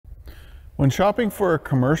When shopping for a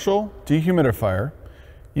commercial dehumidifier,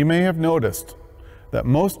 you may have noticed that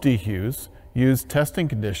most dehus use testing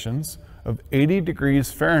conditions of 80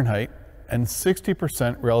 degrees Fahrenheit and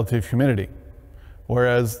 60% relative humidity,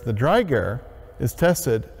 whereas the DryGair is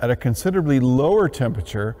tested at a considerably lower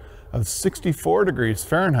temperature of 64 degrees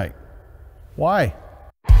Fahrenheit. Why?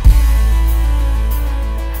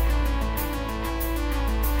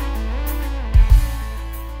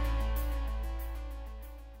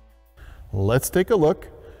 Let's take a look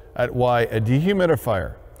at why a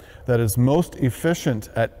dehumidifier that is most efficient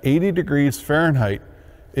at 80 degrees Fahrenheit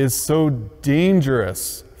is so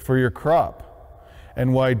dangerous for your crop,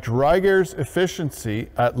 and why DryGair's efficiency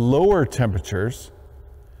at lower temperatures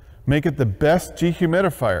make it the best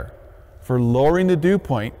dehumidifier for lowering the dew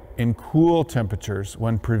point in cool temperatures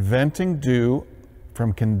when preventing dew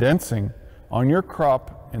from condensing on your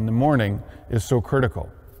crop in the morning is so critical.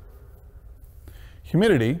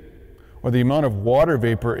 Humidity, or the amount of water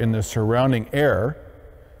vapor in the surrounding air,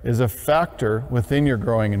 is a factor within your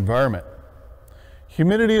growing environment.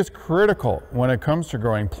 Humidity is critical when it comes to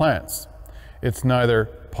growing plants. It's neither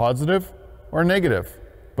positive or negative,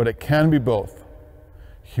 but it can be both.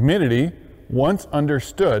 Humidity, once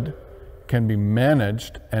understood, can be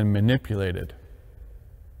managed and manipulated.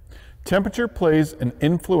 Temperature plays an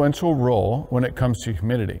influential role when it comes to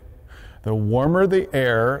humidity. The warmer the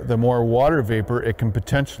air, the more water vapor it can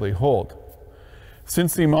potentially hold.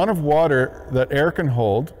 Since the amount of water that air can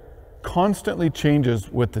hold constantly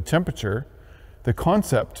changes with the temperature, the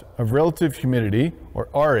concept of relative humidity, or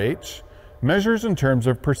RH, measures in terms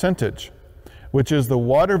of percentage, which is the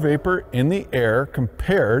water vapor in the air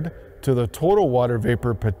compared to the total water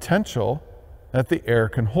vapor potential that the air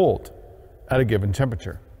can hold at a given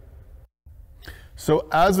temperature. So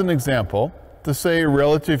as an example, to say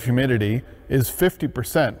relative humidity is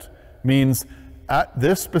 50% means at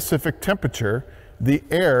this specific temperature, the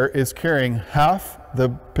air is carrying half the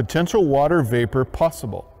potential water vapor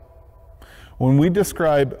possible. When we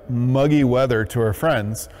describe muggy weather to our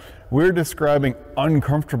friends, we're describing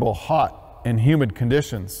uncomfortable hot and humid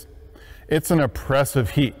conditions. It's an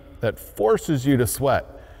oppressive heat that forces you to sweat,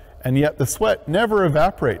 and yet the sweat never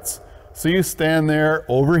evaporates, so you stand there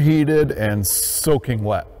overheated and soaking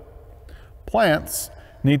wet. Plants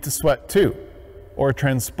need to sweat too, or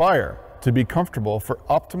transpire, to be comfortable for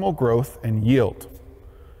optimal growth and yield.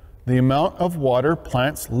 The amount of water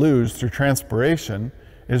plants lose through transpiration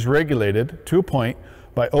is regulated to a point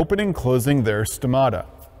by opening and closing their stomata.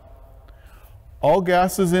 All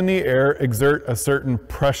gases in the air exert a certain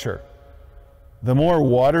pressure. The more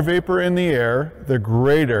water vapor in the air, the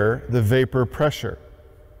greater the vapor pressure.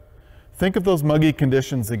 Think of those muggy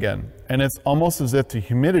conditions again, and it's almost as if the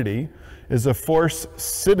humidity is a force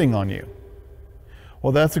sitting on you.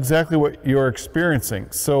 Well, that's exactly what you're experiencing.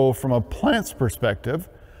 So from a plant's perspective,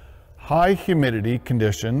 high humidity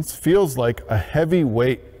conditions feels like a heavy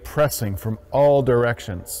weight pressing from all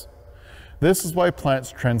directions. This is why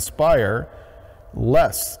plants transpire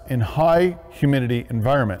less in high humidity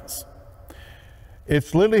environments.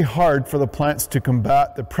 It's literally hard for the plants to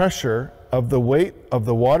combat the pressure of the weight of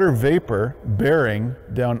the water vapor bearing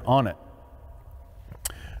down on it.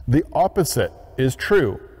 The opposite is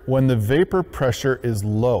true when the vapor pressure is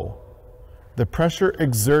low. The pressure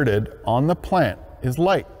exerted on the plant is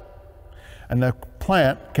light, and the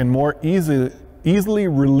plant can more easily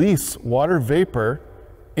release water vapor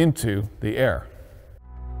into the air.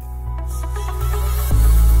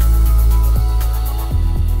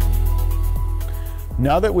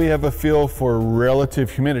 Now that we have a feel for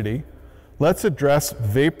relative humidity, let's address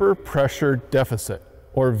vapor pressure deficit,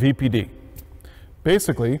 or VPD.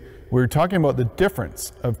 Basically, we're talking about the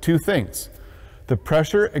difference of two things: the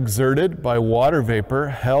pressure exerted by water vapor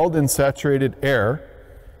held in saturated air,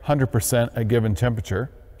 100% at given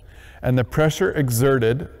temperature, and the pressure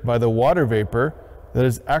exerted by the water vapor that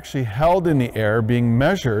is actually held in the air being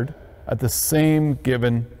measured at the same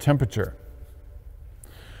given temperature.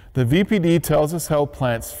 The VPD tells us how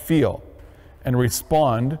plants feel and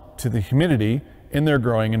respond to the humidity in their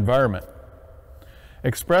growing environment.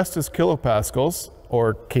 Expressed as kilopascals,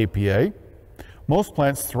 or kPa, most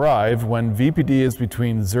plants thrive when VPD is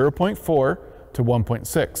between 0.4 to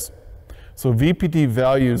 1.6. So VPD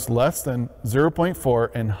values less than 0.4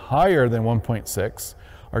 and higher than 1.6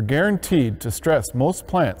 are guaranteed to stress most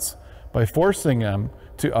plants by forcing them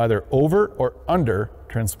to either over or under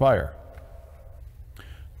transpire.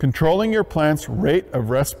 Controlling your plant's rate of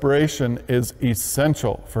respiration is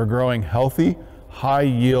essential for growing healthy,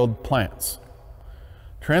 high-yield plants.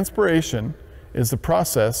 Transpiration is the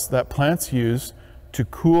process that plants use to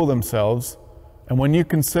cool themselves And when you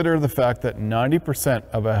consider the fact that 90%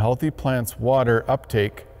 of a healthy plant's water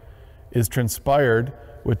uptake is transpired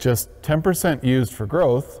with just 10% used for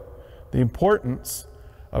growth, the importance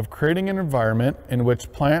of creating an environment in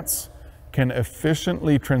which plants can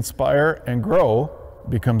efficiently transpire and grow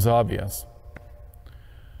becomes obvious.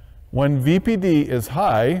 When VPD is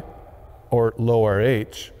high, or low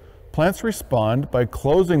RH, plants respond by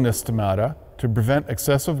closing the stomata to prevent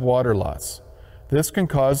excessive water loss. This can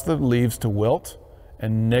cause the leaves to wilt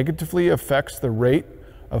and negatively affects the rate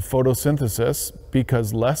of photosynthesis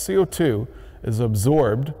because less CO2 is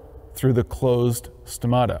absorbed through the closed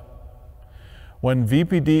stomata. When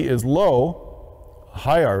VPD is low,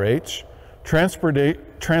 high RH,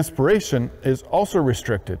 transpiration is also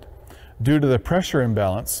restricted due to the pressure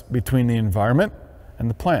imbalance between the environment and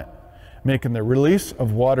the plant, making the release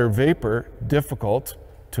of water vapor difficult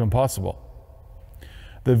to impossible.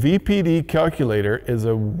 The VPD calculator is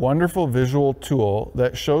a wonderful visual tool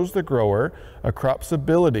that shows the grower a crop's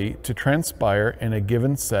ability to transpire in a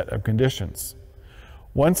given set of conditions.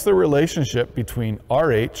 Once the relationship between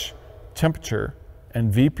RH, temperature,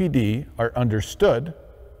 and VPD are understood,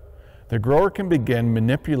 the grower can begin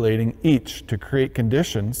manipulating each to create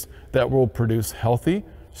conditions that will produce healthy,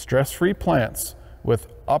 stress-free plants with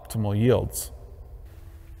optimal yields.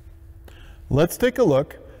 Let's take a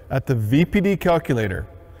look at the VPD calculator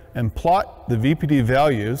and plot the VPD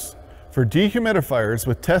values for dehumidifiers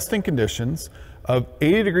with testing conditions of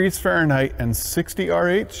 80 degrees Fahrenheit and 60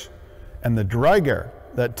 RH, and the DryGair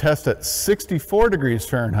that test at 64 degrees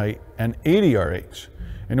Fahrenheit and 80 RH,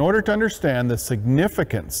 in order to understand the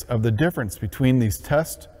significance of the difference between these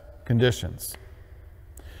test conditions.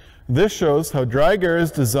 This shows how DryGair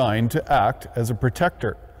is designed to act as a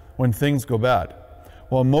protector when things go bad,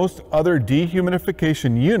 while most other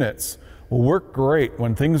dehumidification units will work great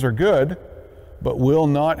when things are good, but will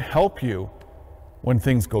not help you when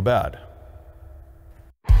things go bad.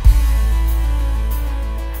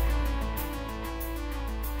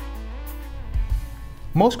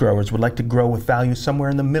 Most growers would like to grow with values somewhere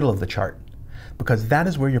in the middle of the chart, because that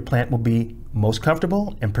is where your plant will be most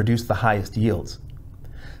comfortable and produce the highest yields.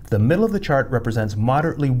 The middle of the chart represents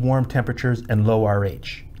moderately warm temperatures and low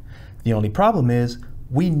RH. The only problem is,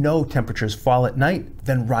 we know temperatures fall at night,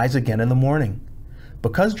 then rise again in the morning.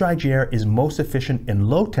 Because DryGair is most efficient in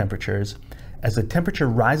low temperatures, as the temperature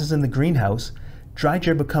rises in the greenhouse,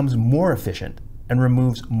 DryGair becomes more efficient and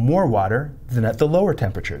removes more water than at the lower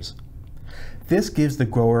temperatures. This gives the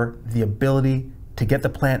grower the ability to get the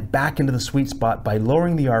plant back into the sweet spot by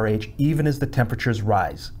lowering the RH even as the temperatures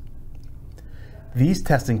rise. These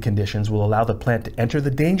testing conditions will allow the plant to enter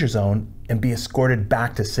the danger zone and be escorted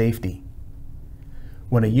back to safety.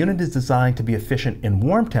 When a unit is designed to be efficient in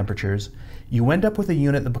warm temperatures, you end up with a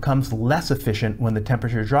unit that becomes less efficient when the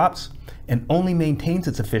temperature drops and only maintains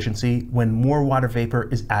its efficiency when more water vapor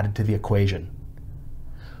is added to the equation.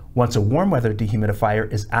 Once a warm weather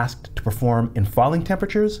dehumidifier is asked to perform in falling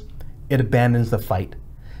temperatures, it abandons the fight,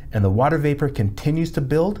 and the water vapor continues to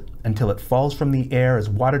build until it falls from the air as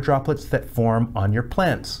water droplets that form on your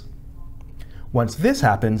plants. Once this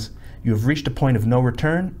happens, you have reached a point of no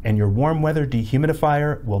return, and your warm weather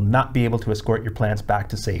dehumidifier will not be able to escort your plants back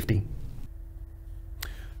to safety.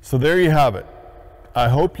 So there you have it. I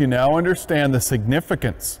hope you now understand the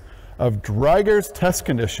significance of DryGair's test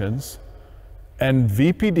conditions and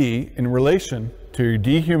VPD in relation to your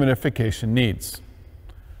dehumidification needs.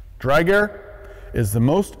 DryGair is the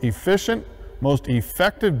most efficient, most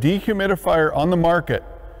effective dehumidifier on the market,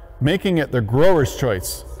 making it the grower's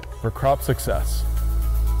choice for crop success.